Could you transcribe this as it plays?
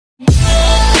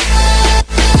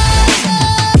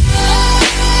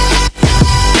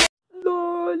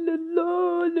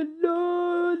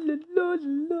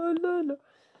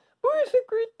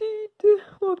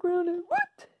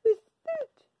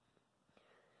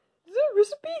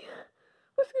recipe?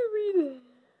 Let's go read it.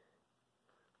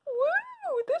 Wow,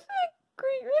 this is a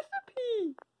great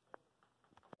recipe.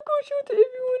 I'm going to show it to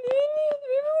everyone in it.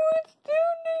 Everyone's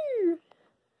down there.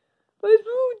 Might as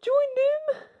well join them.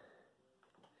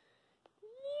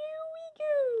 Here we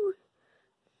go.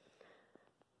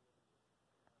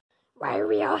 Why are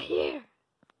we all here?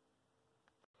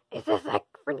 Is this like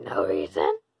for no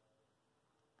reason?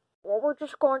 Well, we're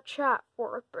just going to chat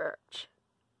for a bit.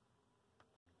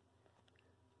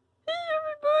 Hey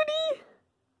everybody!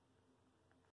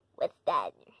 What's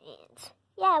that in your hands?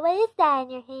 Yeah, what is that in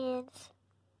your hands?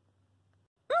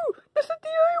 Ooh, it's a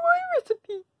D.I.Y.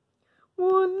 recipe.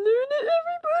 Wanna learn it,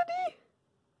 everybody?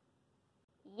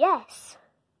 Yes.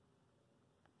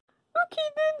 Okay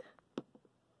then.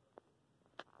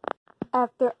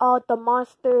 After all the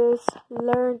monsters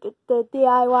learned the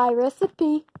D.I.Y.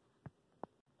 recipe.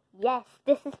 Yes,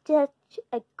 this is just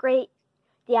a great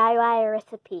D.I.Y.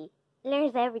 recipe.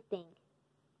 Learns everything.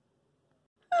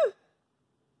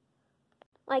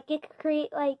 Like, it could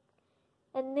create, like,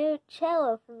 a new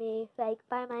cello for me, like,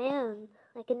 by my own.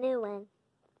 Like, a new one.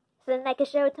 So then I could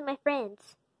show it to my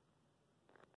friends.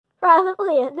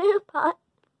 Probably a new pot.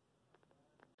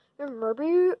 And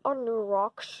maybe a new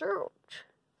rock suit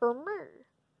for me.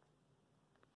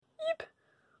 Yep,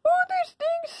 all these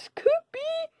things could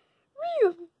be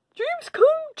real. Dreams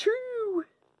come true.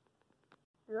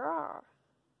 Yeah.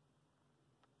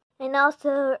 And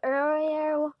also,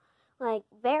 earlier, like,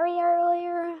 very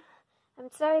earlier, I'm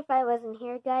sorry if I wasn't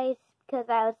here, guys, because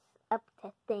I was up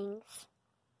to things.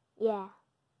 Yeah.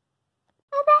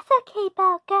 Oh, that's okay,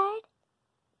 Belgard.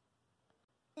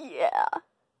 Yeah.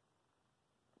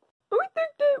 I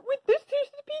think that with this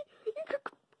recipe, you could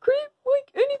create,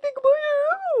 like, anything by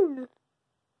your own.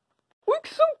 Like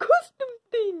some custom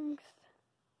things.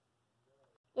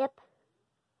 Yep.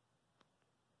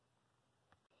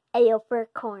 Ayo for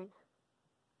corn.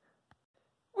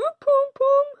 Whoop pom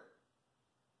pom.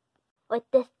 With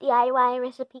this D.I.Y.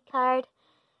 recipe card,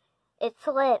 it's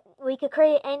lit. We could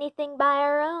create anything by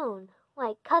our own,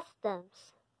 like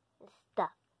customs and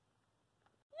stuff.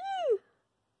 Yeah.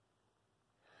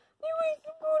 Anyways,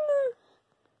 I'm gonna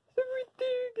stop right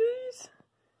there, guys.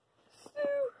 So,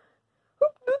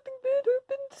 hope nothing bad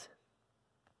happens.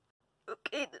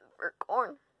 Okay then, for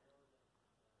corn.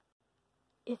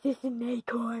 Is this an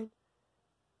acorn?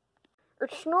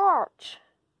 It's not.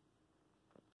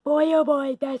 Boy oh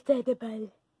boy, that's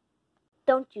edible.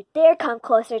 Don't you dare come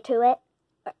closer to it.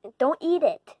 Don't eat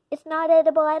it. It's not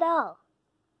edible at all.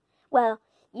 Well,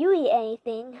 you eat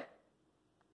anything.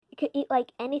 You could eat,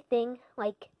 like, anything,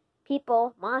 like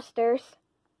people, monsters,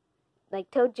 like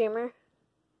Toad Jimmer.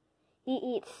 He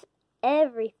eats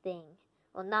everything.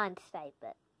 Well, not in sight,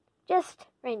 but just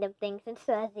random things, and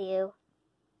so does you.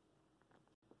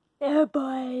 Oh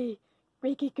boy,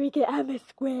 creaky creaky, I'm a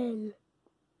squirrel.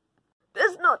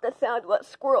 That's not the sound what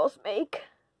squirrels make.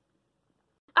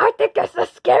 I think it's a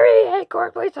scary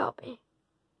acorn. Please help me.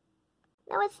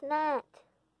 No, it's not.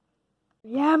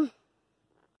 Yum.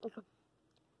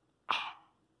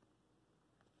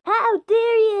 How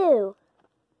dare you?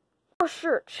 Oh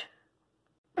shit.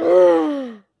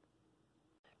 Time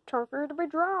for you to be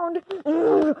drowned.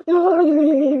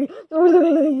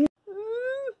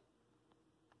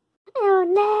 Oh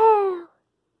no!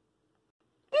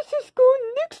 This is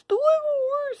going next level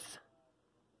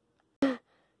worse.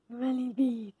 Really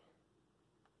deep.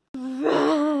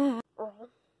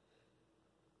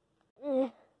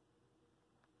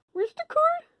 Where's the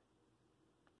card?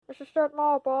 This is that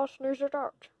my boss needs it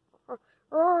out.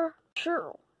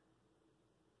 Sure.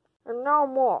 And now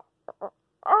more.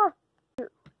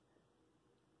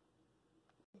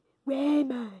 Where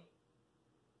am I?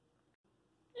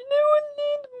 You know I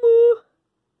need more.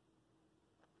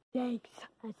 Thanks,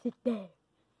 I sit there.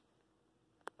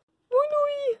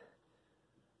 Finally,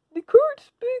 the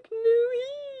card's back now.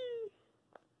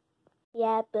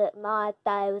 Yeah, but Ma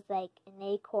thought it was like an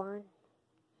acorn.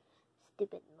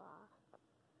 Stupid Ma.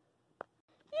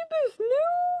 Yeah, but it's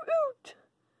now out.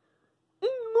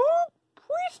 And Mom,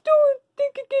 please don't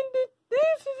think again that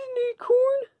this is an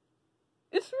acorn.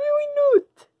 It's really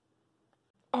not.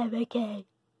 I'm okay.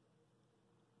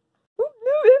 Oh,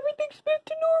 no, everything's back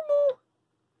to normal.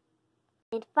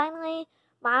 And finally,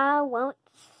 Ma won't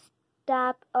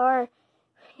stop, or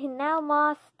now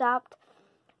Ma stopped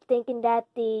thinking that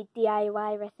the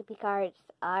D.I.Y. recipe cards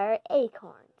are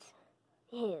acorns.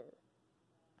 Ew.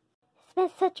 It's been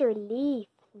such a relief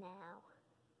now.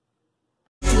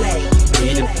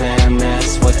 Peter Pan,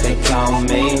 that's what they call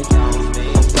me.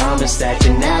 I promise that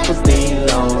you'll never be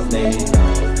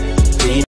lonely.